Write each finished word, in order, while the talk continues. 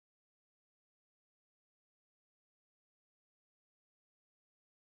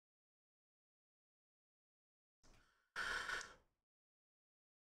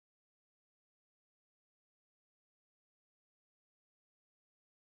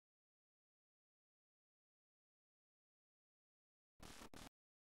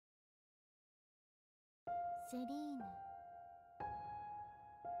Selene.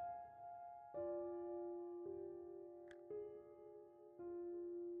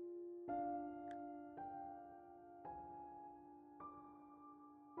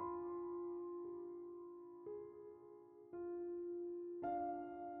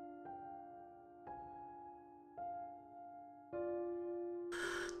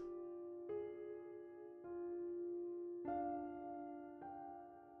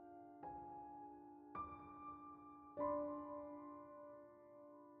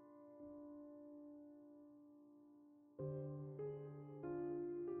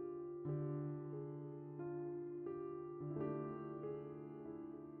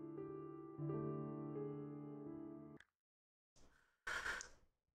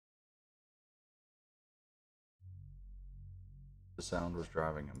 The sound was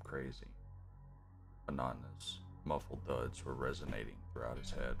driving him crazy. Monotonous, muffled thuds were resonating throughout his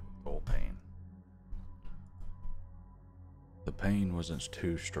head with dull pain. The pain wasn't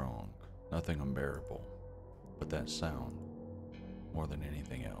too strong, nothing unbearable, but that sound, more than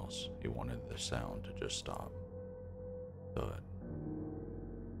anything else, he wanted the sound to just stop. Thud.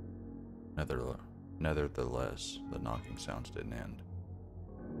 Nevertheless, the knocking sounds didn't end.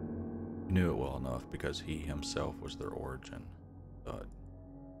 He knew it well enough because he himself was their origin. Thud,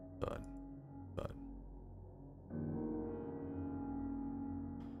 thud, thud.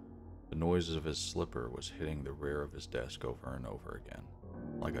 The noise of his slipper was hitting the rear of his desk over and over again,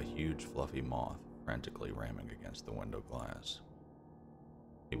 like a huge fluffy moth frantically ramming against the window glass.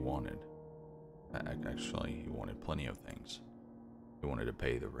 He wanted plenty of things. He wanted to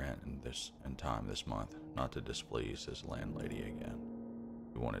pay the rent in time this month, not to displease his landlady again.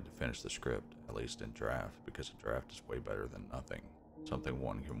 He wanted to finish the script, at least in draft, because a draft is way better than nothing, something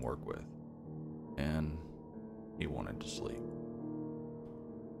one can work with. And he wanted to sleep.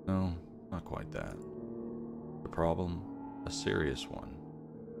 No, not quite that. The problem, a serious one,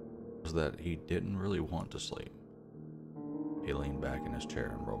 was that he didn't really want to sleep. He leaned back in his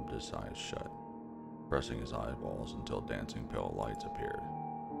chair and rubbed his eyes shut, pressing his eyeballs until dancing pale lights appeared.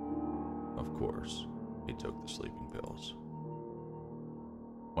 Of course, he took the sleeping pills.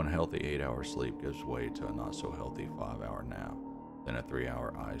 One healthy 8-hour sleep gives way to a not-so-healthy 5-hour nap, then a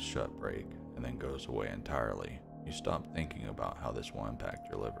 3-hour eyes shut break, and then goes away entirely. You stop thinking about how this will impact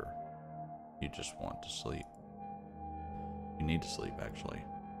your liver. You just want to sleep. You need to sleep, actually,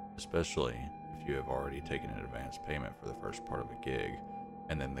 especially if you have already taken an advance payment for the first part of a gig,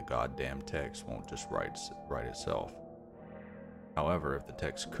 and then the goddamn text won't just write itself. However, if the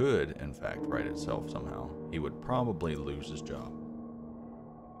text could, in fact, write itself somehow, he would probably lose his job.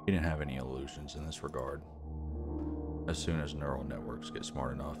 He didn't have any illusions in this regard. As soon as neural networks get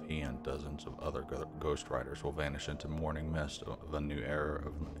smart enough, he and dozens of other ghostwriters will vanish into morning mist of a new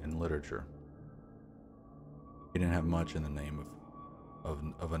era in literature. He didn't have much in the name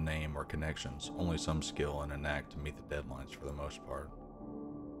of a name or connections, only some skill and a knack to meet the deadlines for the most part.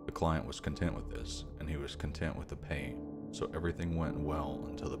 The client was content with this, and he was content with the pay, so everything went well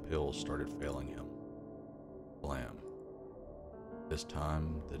until the pills started failing him. Blam. This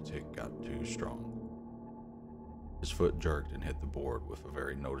time, the tick got too strong. His foot jerked and hit the board with a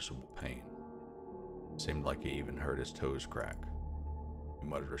very noticeable pain. It seemed like he even heard his toes crack. He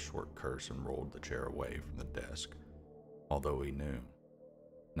muttered a short curse and rolled the chair away from the desk, although he knew,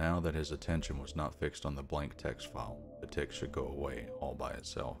 now that his attention was not fixed on the blank text file, the tick should go away all by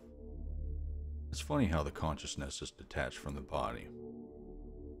itself. It's funny how the consciousness is detached from the body.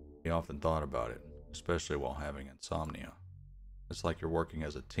 He often thought about it, especially while having insomnia. It's like you're working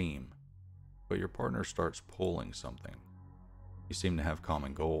as a team, but your partner starts pulling something. You seem to have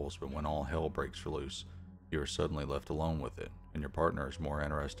common goals, but when all hell breaks loose, you are suddenly left alone with it, and your partner is more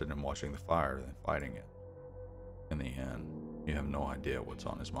interested in watching the fire than fighting it. In the end, you have no idea what's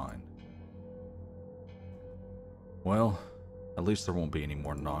on his mind. Well, at least there won't be any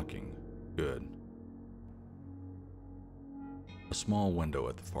more knocking. Good. A small window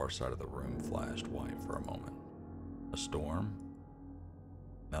at the far side of the room flashed white for a moment. A storm?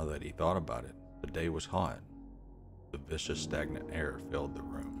 Now that he thought about it, the day was hot. The vicious, stagnant air filled the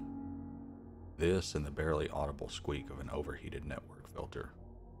room. This and the barely audible squeak of an overheated network filter.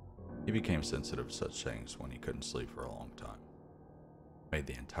 He became sensitive to such things when he couldn't sleep for a long time. Made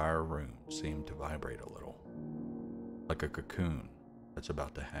the entire room seem to vibrate a little, like a cocoon that's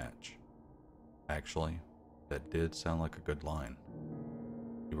about to hatch. Actually, that did sound like a good line.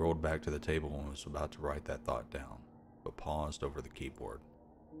 He rolled back to the table and was about to write that thought down, but paused over the keyboard.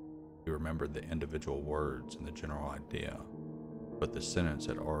 He remembered the individual words and the general idea, but the sentence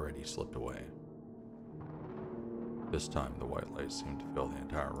had already slipped away. This time the white light seemed to fill the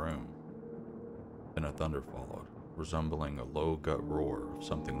entire room. Then a thunder followed, resembling a low gut roar of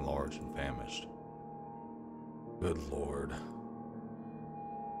something large and famished. Good Lord.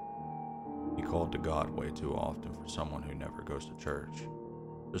 He called to God way too often for someone who never goes to church,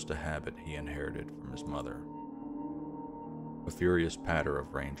 just a habit he inherited from his mother. A furious patter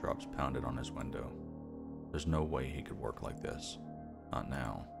of raindrops pounded on his window. There's no way he could work like this. Not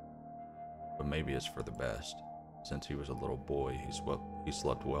now. But maybe it's for the best. Since he was a little boy, he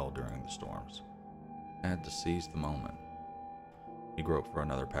slept well during the storms. I had to seize the moment. He groped for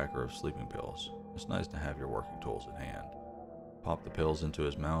another packer of sleeping pills. It's nice to have your working tools at hand. Popped the pills into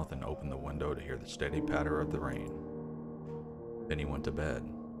his mouth and opened the window to hear the steady patter of the rain. Then he went to bed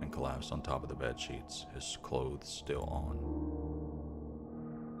and collapsed on top of the bed sheets, his clothes still on.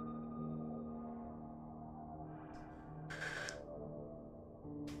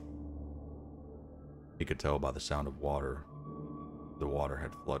 He could tell by the sound of water. The water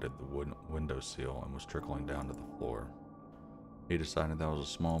had flooded the window sill and was trickling down to the floor. He decided that was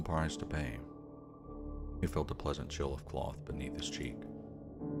a small price to pay. He felt a pleasant chill of cloth beneath his cheek.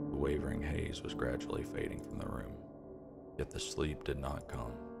 The wavering haze was gradually fading from the room, yet the sleep did not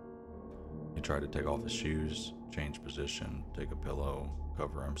come. He tried to take off his shoes, change position, take a pillow,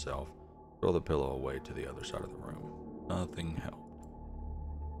 cover himself, throw the pillow away to the other side of the room. Nothing helped.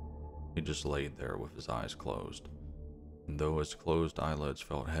 He just laid there with his eyes closed, and though his closed eyelids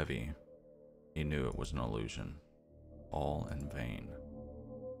felt heavy, he knew it was an illusion. All in vain.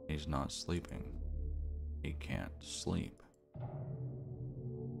 He's not sleeping. He can't sleep.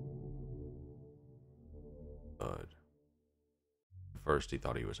 Thud. At first he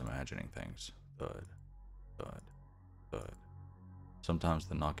thought he was imagining things. Thud, thud, thud. Sometimes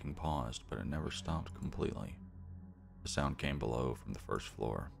the knocking paused, but it never stopped completely. The sound came below from the first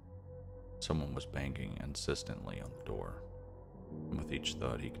floor. Someone was banging insistently on the door, and with each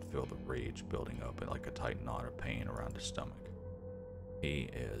thud he could feel the rage building up like a tight knot of pain around his stomach. He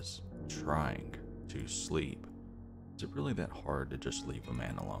is trying to sleep. Is it really that hard to just leave a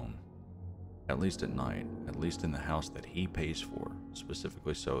man alone? At least at night, at least in the house that he pays for,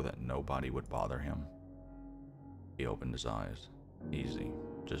 specifically so that nobody would bother him. He opened his eyes, easy,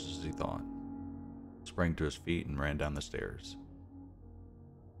 just as he thought, sprang to his feet and ran down the stairs.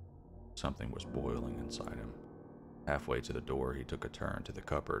 Something was boiling inside him. Halfway to the door, he took a turn to the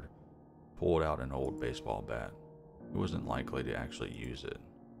cupboard, pulled out an old baseball bat. He wasn't likely to actually use it.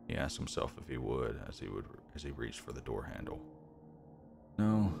 He asked himself if he would, as he reached for the door handle.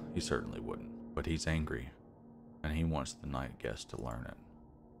 No, he certainly wouldn't, but he's angry, and he wants the night guest to learn it.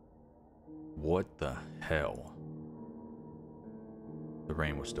 What the hell? The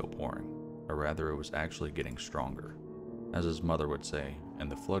rain was still pouring, or rather it was actually getting stronger. As his mother would say, and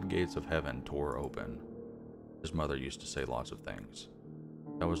the floodgates of heaven tore open. His mother used to say lots of things.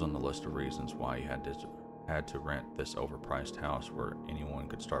 That was on the list of reasons why he had to rent this overpriced house where anyone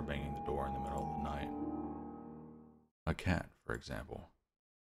could start banging the door in the middle of the night. A cat, for example.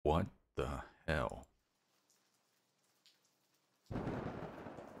 What the hell?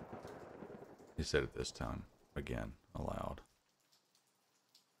 He said it this time, again, aloud.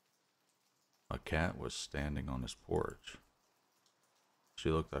 A cat was standing on his porch. She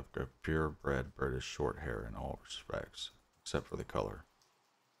looked like a purebred British short hair in all respects, except for the color.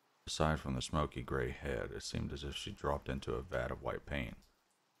 Aside from the smoky gray head, it seemed as if she dropped into a vat of white paint,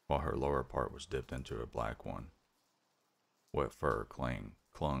 while her lower part was dipped into a black one. Wet fur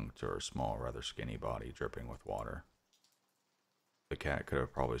clung to her small, rather skinny body, dripping with water. The cat could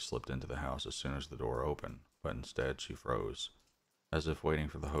have probably slipped into the house as soon as the door opened, but instead she froze, as if waiting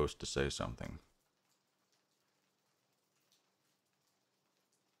for the host to say something.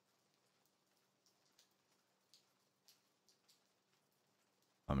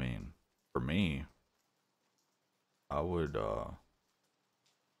 I mean, for me, I would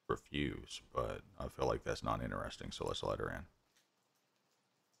refuse, but I feel like that's not interesting, so let's let her in.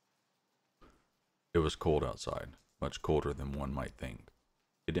 It was cold outside, much colder than one might think.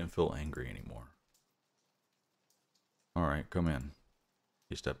 He didn't feel angry anymore. All right, come in.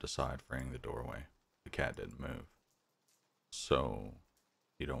 He stepped aside, freeing the doorway. The cat didn't move. So,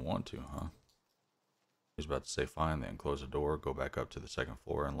 you don't want to, huh? He was about to say fine, then close the door, go back up to the second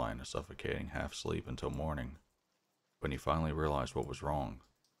floor, and lie in a suffocating half-sleep until morning. When he finally realized what was wrong,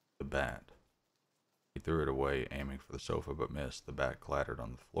 the bat. He threw it away, aiming for the sofa, but missed. The bat clattered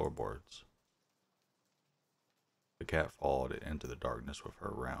on the floorboards. The cat followed it into the darkness with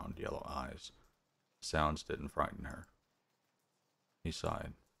her round, yellow eyes. The sounds didn't frighten her. He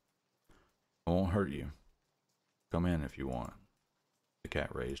sighed. I won't hurt you. Come in if you want. The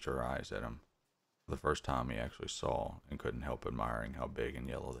cat raised her eyes at him. For the first time he actually saw, and couldn't help admiring how big and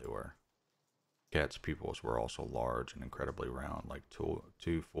yellow they were. Cat's pupils were also large and incredibly round, like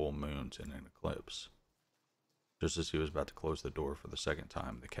two full moons in an eclipse. Just as he was about to close the door for the second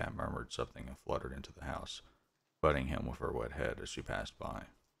time, the cat murmured something and fluttered into the house, butting him with her wet head as she passed by.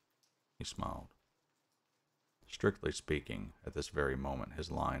 He smiled. Strictly speaking, at this very moment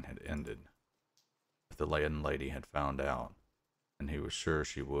his line had ended. If the landlady had found out, and he was sure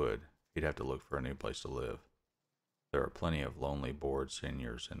she would, he'd have to look for a new place to live. There are plenty of lonely, bored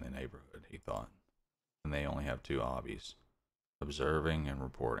seniors in the neighborhood, he thought, and they only have two hobbies: observing and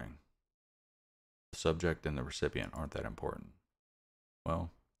reporting. The subject and the recipient aren't that important.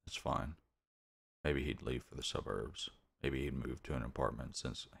 Well, it's fine. Maybe he'd leave for the suburbs. Maybe he'd move to an apartment,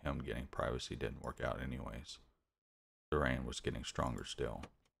 since him getting privacy didn't work out anyways. The rain was getting stronger still.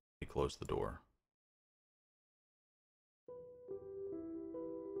 He closed the door.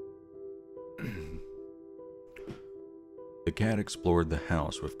 The cat explored the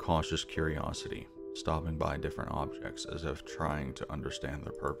house with cautious curiosity, stopping by different objects as if trying to understand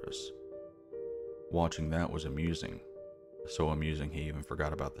their purpose. Watching that was amusing, so amusing he even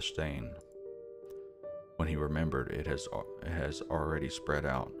forgot about the stain. When he remembered, it has already spread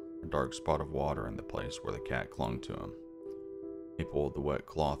out, a dark spot of water in the place where the cat clung to him. He pulled the wet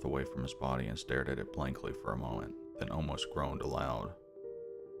cloth away from his body and stared at it blankly for a moment, then almost groaned aloud.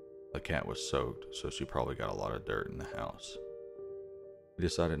 The cat was soaked, so she probably got a lot of dirt in the house. He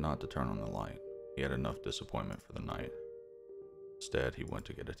decided not to turn on the light. He had enough disappointment for the night. Instead, he went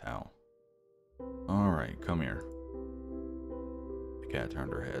to get a towel. "All right, come here." The cat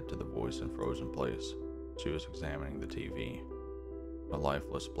turned her head to the voice in frozen place. She was examining the TV, a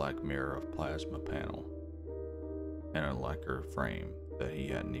lifeless black mirror of plasma panel, and a lacquer frame that he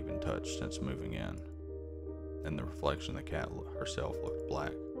hadn't even touched since moving in. In the reflection, the cat herself looked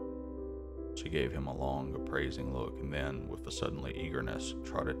black. She gave him a long, appraising look, and then, with a suddenly eagerness,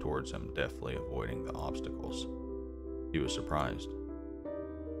 trotted towards him, deftly avoiding the obstacles. He was surprised.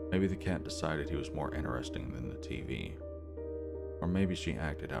 Maybe the cat decided he was more interesting than the TV. Or maybe she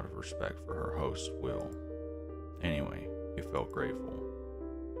acted out of respect for her host's will. Anyway, he felt grateful.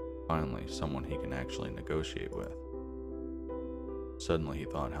 Finally, someone he can actually negotiate with. Suddenly he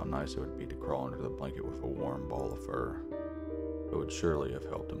thought how nice it would be to crawl under the blanket with a warm ball of fur. It would surely have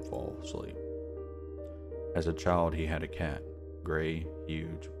helped him fall asleep. As a child, he had a cat, gray,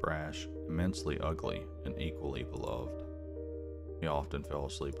 huge, brash, immensely ugly, and equally beloved. He often fell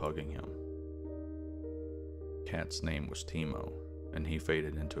asleep hugging him. The cat's name was Timo, and he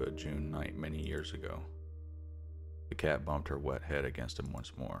faded into a June night many years ago. The cat bumped her wet head against him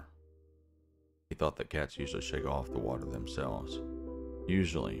once more. He thought that cats usually shake off the water themselves.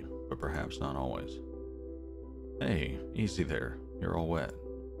 Usually, but perhaps not always. "Hey, easy there, you're all wet."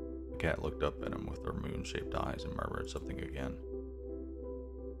 The cat looked up at him with her moon-shaped eyes and murmured something again.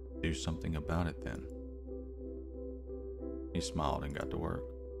 "Do something about it then." He smiled and got to work.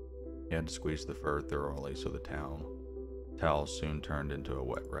 He had to squeeze the fur thoroughly so the towel soon turned into a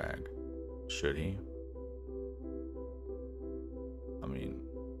wet rag. Should he? I mean,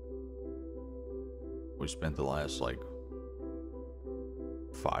 we spent the last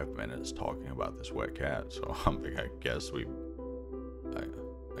 5 minutes talking about this wet cat, so I guess we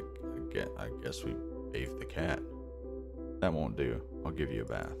bathed the cat. That won't do. I'll give you a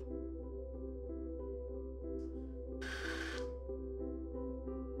bath.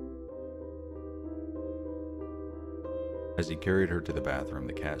 As he carried her to the bathroom,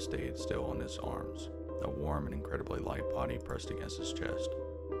 the cat stayed still in his arms, a warm and incredibly light body pressed against his chest.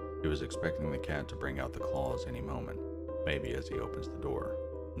 He was expecting the cat to bring out the claws any moment, maybe as he opens the door.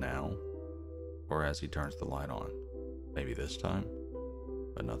 Now? Or as he turns the light on. Maybe this time?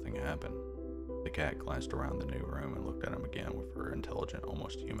 But nothing happened. The cat glanced around the new room and looked at him again with her intelligent,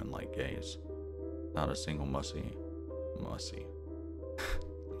 almost human-like gaze. Not a single mussy.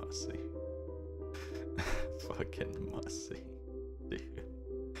 Fucking mussy. Dude.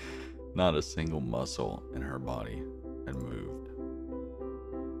 Not a single muscle in her body had moved.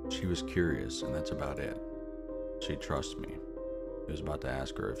 She was curious, and that's about it. She trusts me. He was about to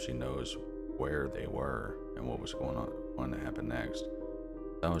ask her if she knows where they were and what was going to happen next.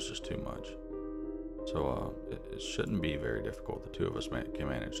 That was just too much. So, it shouldn't be very difficult. The two of us can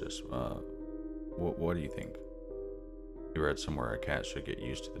manage this. What do you think? He read somewhere a cat should get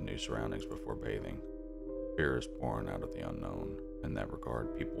used to the new surroundings before bathing. Fear is born out of the unknown. In that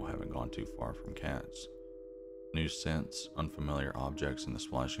regard, people haven't gone too far from cats. New scents, unfamiliar objects, and the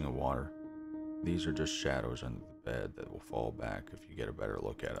splashing of water. These are just shadows under the bed that will fall back if you get a better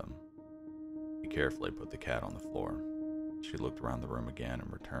look at them. He carefully put the cat on the floor. She looked around the room again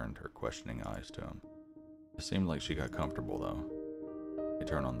and returned her questioning eyes to him. It seemed like she got comfortable, though. He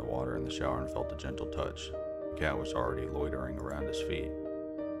turned on the water in the shower and felt a gentle touch. The cat was already loitering around his feet.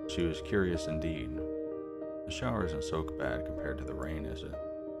 She was curious indeed. The shower isn't so bad compared to the rain, is it?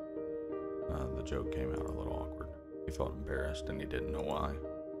 The joke came out a little awkward. He felt embarrassed and he didn't know why.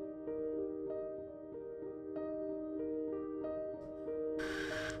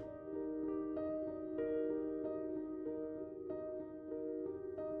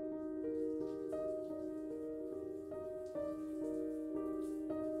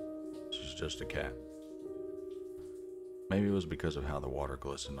 She's just a cat. Maybe it was because of how the water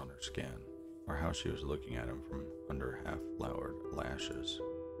glistened on her skin, or how she was looking at him from under half-lowered lashes.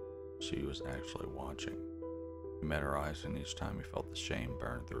 She was actually watching. He met her eyes, and each time he felt the shame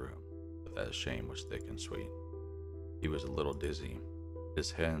burn through him, but that shame was thick and sweet. He was a little dizzy.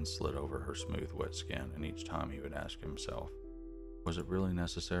 His hand slid over her smooth, wet skin, and each time he would ask himself, was it really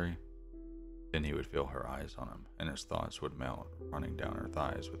necessary? Then he would feel her eyes on him, and his thoughts would melt, running down her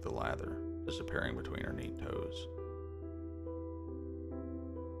thighs with the lather, disappearing between her neat toes.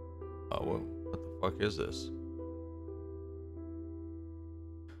 What the fuck is this?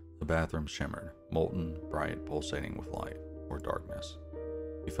 The bathroom shimmered, molten, bright, pulsating with light, or darkness.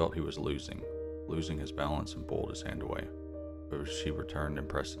 He felt he was losing his balance and pulled his hand away. But she returned and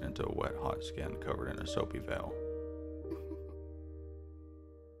pressed it into a wet, hot skin covered in a soapy veil.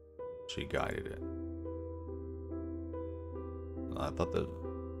 She guided it.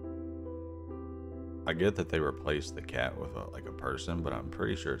 I get that they replaced the cat with a person, but I'm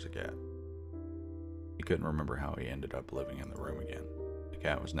pretty sure it's a cat. He couldn't remember how he ended up living in the room again. The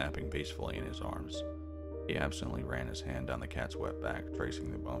cat was napping peacefully in his arms. He absently ran his hand down the cat's wet back,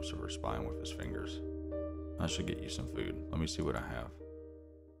 tracing the bumps of her spine with his fingers. I should get you some food. Let me see what I have.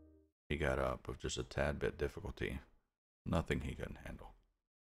 He got up with just a tad bit difficulty. Nothing he couldn't handle.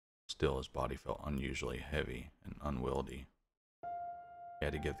 Still, his body felt unusually heavy and unwieldy. He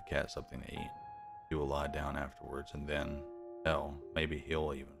had to give the cat something to eat. He will lie down afterwards, and then, hell, maybe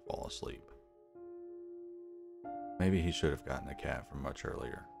he'll even fall asleep. Maybe he should have gotten a cat from much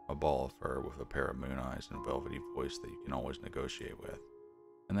earlier. A ball of fur with a pair of moon eyes and a velvety voice that you can always negotiate with.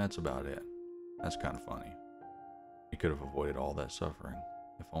 And that's about it. That's kind of funny. He could have avoided all that suffering,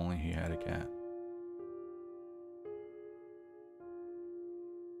 if only he had a cat.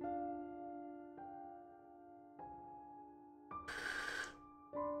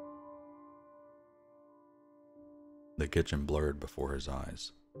 The kitchen blurred before his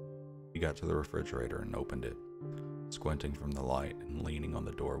eyes. He got to the refrigerator and opened it, squinting from the light and leaning on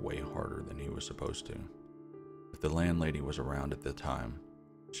the door way harder than he was supposed to. If the landlady was around at the time,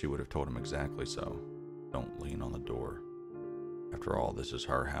 she would have told him exactly so. Don't lean on the door. After all, this is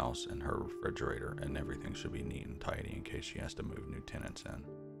her house and her refrigerator, and everything should be neat and tidy in case she has to move new tenants in.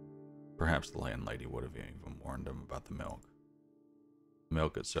 Perhaps the landlady would have even warned him about the milk. The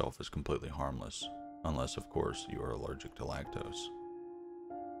milk itself is completely harmless, unless, of course, you are allergic to lactose.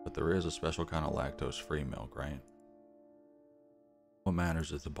 But there is a special kind of lactose-free milk, right? What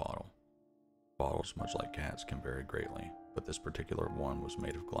matters is the bottle. Bottles, much like cats, can vary greatly, but this particular one was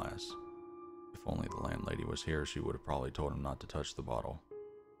made of glass. If only the landlady was here, she would have probably told him not to touch the bottle,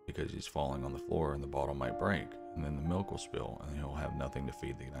 because he's falling on the floor and the bottle might break, and then the milk will spill, and he'll have nothing to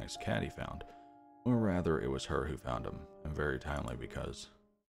feed the nice cat he found. Or rather, it was her who found him, and very timely because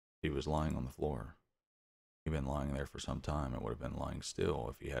he was lying on the floor. He'd been lying there for some time and would have been lying still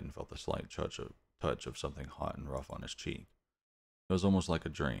if he hadn't felt the slight touch of something hot and rough on his cheek. It was almost like a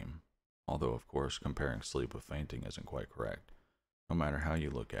dream, although of course comparing sleep with fainting isn't quite correct, no matter how you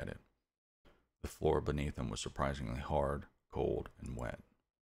look at it. The floor beneath him was surprisingly hard, cold, and wet.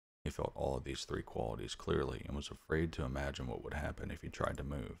 He felt all of these three qualities clearly and was afraid to imagine what would happen if he tried to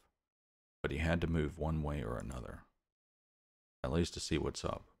move. But he had to move one way or another. At least to see what's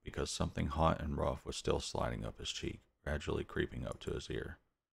up, because something hot and rough was still sliding up his cheek, gradually creeping up to his ear.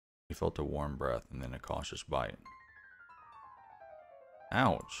 He felt a warm breath and then a cautious bite.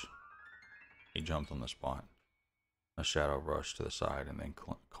 Ouch! He jumped on the spot. A shadow rushed to the side and then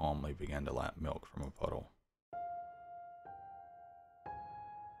calmly began to lap milk from a puddle.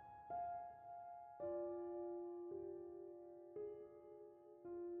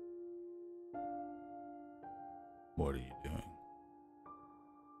 What are you doing?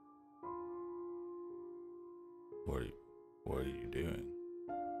 What are you doing?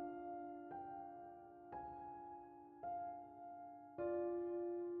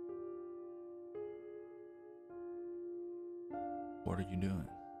 What are you doing?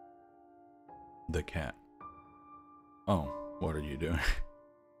 The cat. Oh, what are you doing?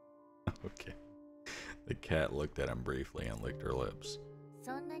 Okay. The cat looked at him briefly and licked her lips.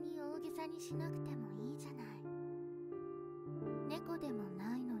 猫でも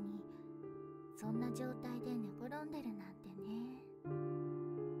ないのに、そんな状態で寝転んでるなんてね。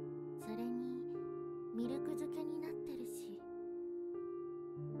それに、ミルク漬けになってるし。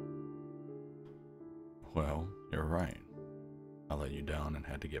Well, you're right. I let you down and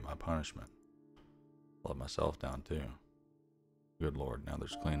had to get my punishment. I let myself down too. Good Lord, now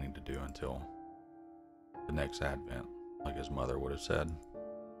there's cleaning to do until the next Advent, like his mother would have said.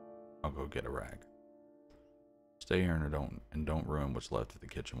 I'll go get a rag. Stay here and don't ruin what's left of the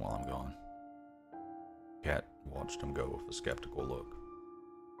kitchen while I'm gone. Cat watched him go with a skeptical look.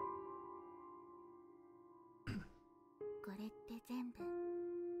 これって全部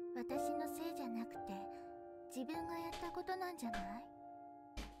私のせいじゃなくて自分がやったことなんじゃない？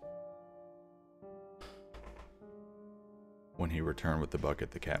 When he returned with the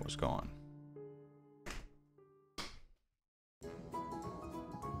bucket, the cat was gone.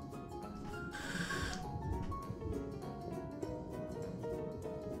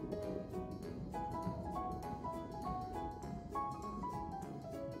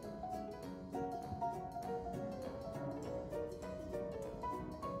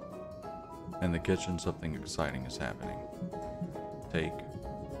 In the kitchen, something exciting is happening. Take.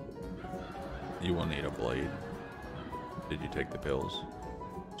 You will need a blade. Did you take the pills?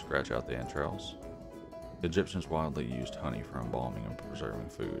 Scratch out the entrails? The Egyptians widely used honey for embalming and preserving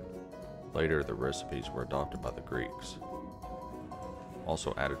food. Later, the recipes were adopted by the Greeks.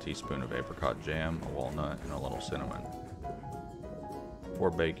 Also add a teaspoon of apricot jam, a walnut, and a little cinnamon. Before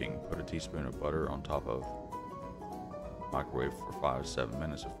baking, put a teaspoon of butter on top of. Microwave for 5 to 7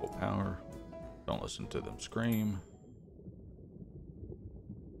 minutes at full power. Don't listen to them scream.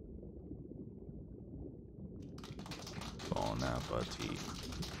 Bon appetit.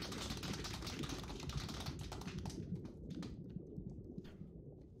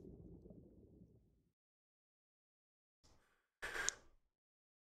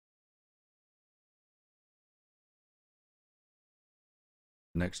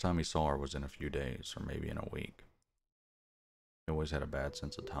 The next time he saw her was in a few days, or maybe in a week. He always had a bad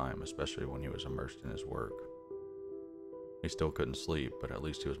sense of time, especially when he was immersed in his work. He still couldn't sleep, but at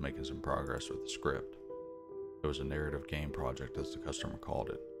least he was making some progress with the script. It was a narrative game project, as the customer called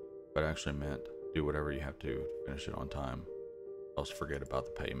it, but actually meant do whatever you have to finish it on time, else forget about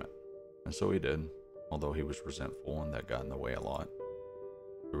the payment. And so he did, although he was resentful and that got in the way a lot.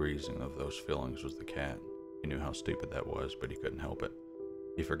 The reason of those feelings was the cat. He knew how stupid that was, but he couldn't help it.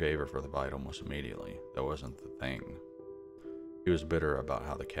 He forgave her for the bite almost immediately. That wasn't the thing. He was bitter about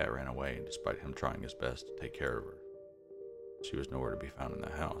how the cat ran away, despite him trying his best to take care of her. She was nowhere to be found in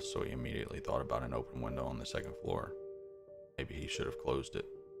the house, so he immediately thought about an open window on the second floor. Maybe he should have closed it.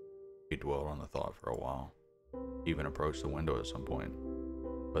 He dwelled on the thought for a while. He even approached the window at some point.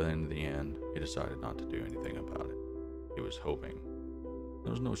 But in the end, he decided not to do anything about it. He was hoping.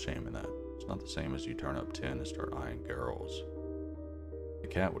 There was no shame in that. It's not the same as you turn up 10 and start eyeing girls. The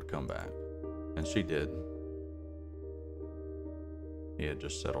cat would come back, and she did. He had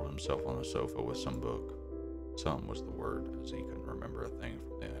just settled himself on the sofa with some book. Some was the word, as he couldn't remember a thing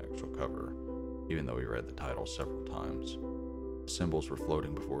from the actual cover, even though he read the title several times. The symbols were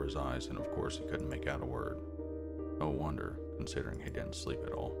floating before his eyes, and of course he couldn't make out a word. No wonder, considering he didn't sleep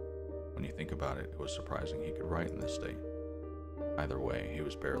at all. When you think about it, it was surprising he could write in this state. Either way, he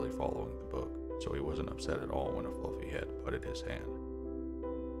was barely following the book, so he wasn't upset at all when a fluffy head butted his hand.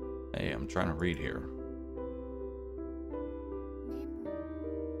 Hey, I'm trying to read here.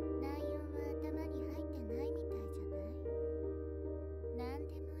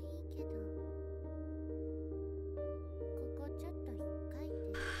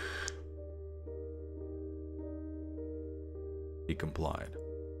 He complied.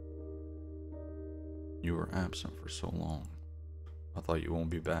 You were absent for so long. I thought you won't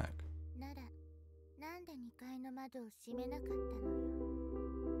be back.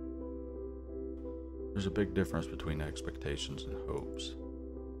 There's a big difference between expectations and hopes.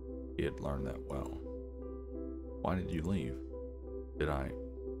 He had learned that well. Why did you leave? Did I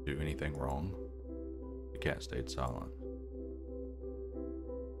do anything wrong? The cat stayed silent.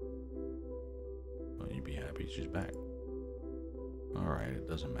 Well, you'd be happy she's back. Alright, it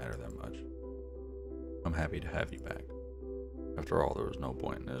doesn't matter that much. I'm happy to have you back. After all, there was no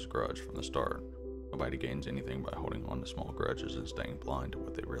point in this grudge from the start. Nobody gains anything by holding on to small grudges and staying blind to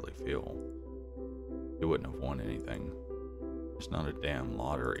what they really feel. He wouldn't have won anything. It's not a damn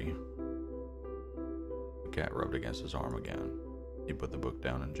lottery. The cat rubbed against his arm again. He put the book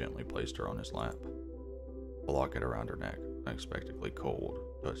down and gently placed her on his lap. The locket around her neck, unexpectedly cold,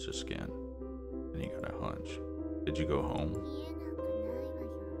 touched his skin. Then he got a hunch. Did you go home?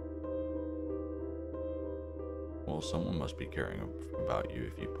 Well, Well, someone must be caring about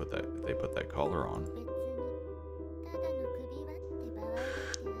you if they put that collar on. 別にただの首輪って場合だってあるわ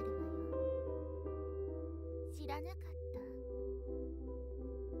よ。知らなかった。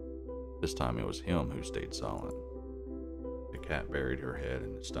 This time it was him who stayed silent. The cat buried her head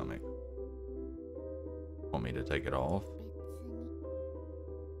in his stomach. Want me to take it off?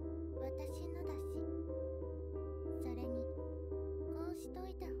 別に私のだし。それにこうしと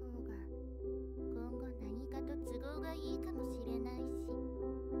いた方が今後何かと都合がいいかもしれないし。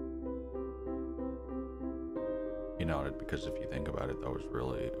 He nodded because if you think about it, that was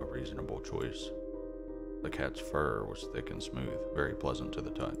really a reasonable choice. The cat's fur was thick and smooth, very pleasant to the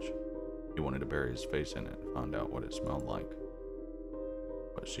touch. He wanted to bury his face in it and find out what it smelled like.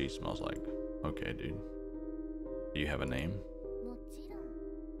 What she smells like. Okay, dude. Do you have a name? もちろん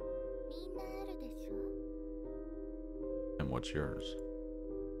みんなあるでしょ。 And what's yours?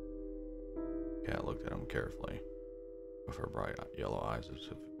 Cat looked at him carefully, with her bright yellow eyes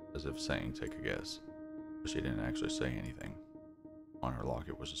as if saying, take a guess. But she didn't actually say anything. On her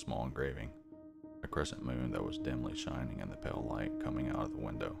locket was a small engraving, a crescent moon that was dimly shining in the pale light coming out of the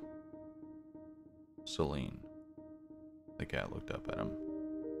window. Selene. The cat looked up at him,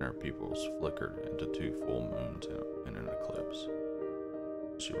 and her pupils flickered into 2 full moons in an eclipse.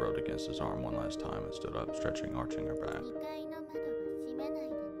 She rubbed against his arm one last time and stood up, arching her back. 2階の窓は閉めない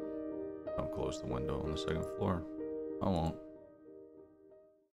でね。 Don't close the window on the 2nd floor. I won't.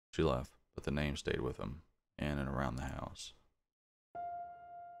 She left, but the name stayed with him, in and around the house.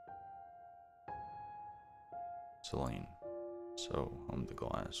 Selene. So hummed the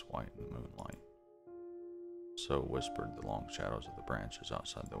glass, white in the moonlight. So whispered the long shadows of the branches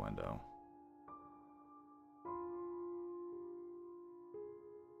outside the window.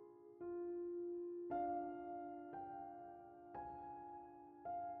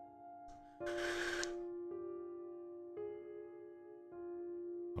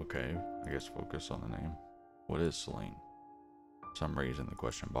 Okay, I guess focus on the name. What is Selene? For some reason the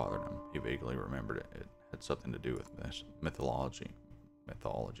question bothered him. He vaguely remembered it. It had something to do with mythology.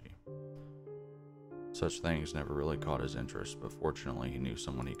 Such things never really caught his interest, but fortunately he knew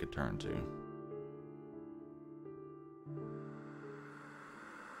someone he could turn to.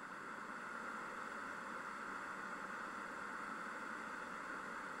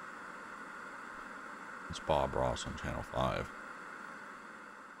 It's Bob Ross on Channel 5.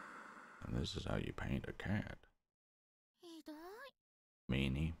 And this is how you paint a cat. ひどい。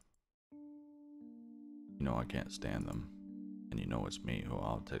 Meanie. You know I can't stand them. And you know it's me who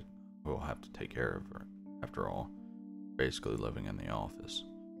will have to take care of her. After all, basically living in the office.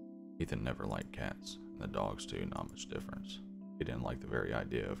 Ethan never liked cats, and the dogs too, not much difference. He didn't like the very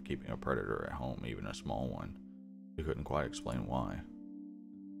idea of keeping a predator at home, even a small one. He couldn't quite explain why.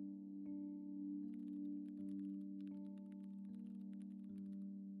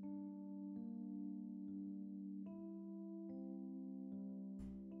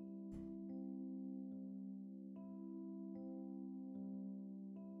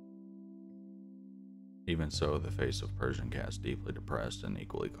 Even so, the face of Persian Cat's deeply depressed and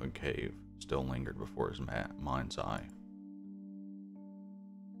equally concave still lingered before his mind's eye.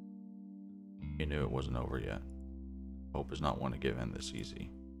 He knew it wasn't over yet. Hope is not one to give in this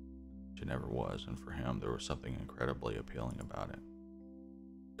easy. She never was, and for him there was something incredibly appealing about it.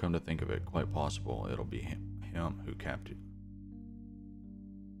 Come to think of it, quite possible it'll be him who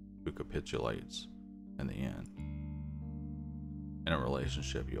capitulates in the end. In a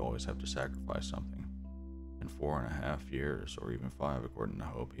relationship, you always have to sacrifice something. In 4.5 years, or even 5 according to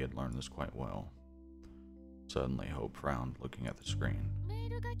Hope, he had learned this quite well. Suddenly, Hope frowned, looking at the screen. メ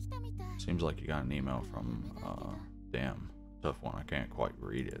ールが来たみたい。 Seems like you got an email from, damn, tough one, I can't quite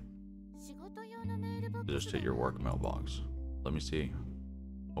read it. 仕事用のメールボック Just スだ hit よ。 your work mailbox. Let me see.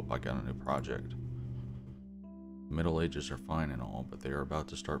 Hope I got a new project. The Middle Ages are fine and all, but they are about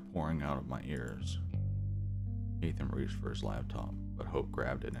to start pouring out of my ears. Ethan reached for his laptop, but Hope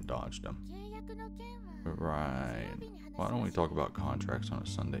grabbed it and dodged him. 契約の件は Right. Why don't we talk about contracts on a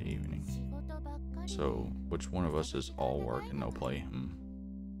Sunday evening? 仕事ばっかりで。 So, which one of us is all work and no play?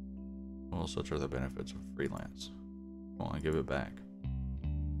 Well, such are the benefits of freelance. Well, I give it back.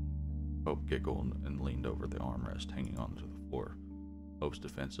 Hope giggled and leaned over the armrest hanging onto the floor. Hope's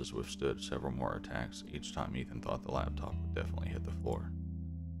defenses withstood several more attacks each time Ethan thought the laptop would definitely hit the floor.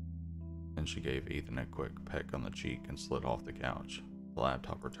 Then she gave Ethan a quick peck on the cheek and slid off the couch. The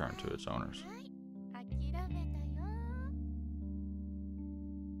laptop returned to its owners. はい、諦めたよ。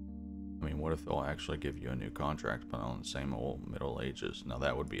 I mean, what if they'll actually give you a new contract but on the same old Middle Ages? Now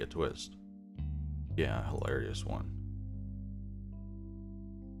that would be a twist. Yeah, hilarious one.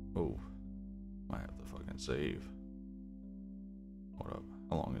 Oh, might have to fucking save. Hold up.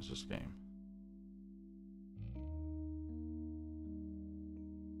 How long is this game?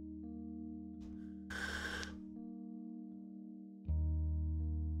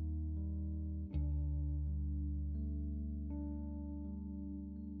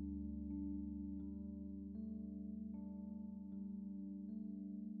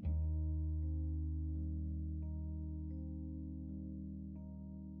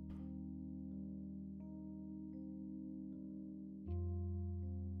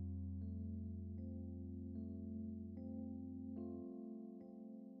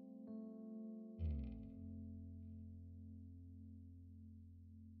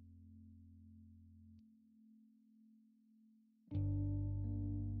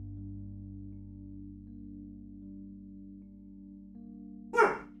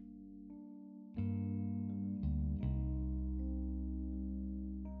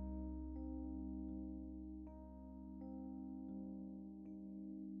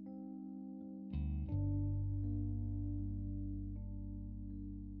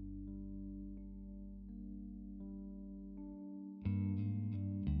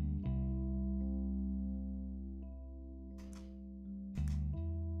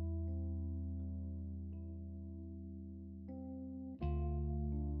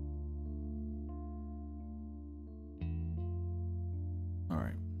 All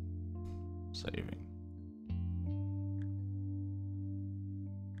right. Saving.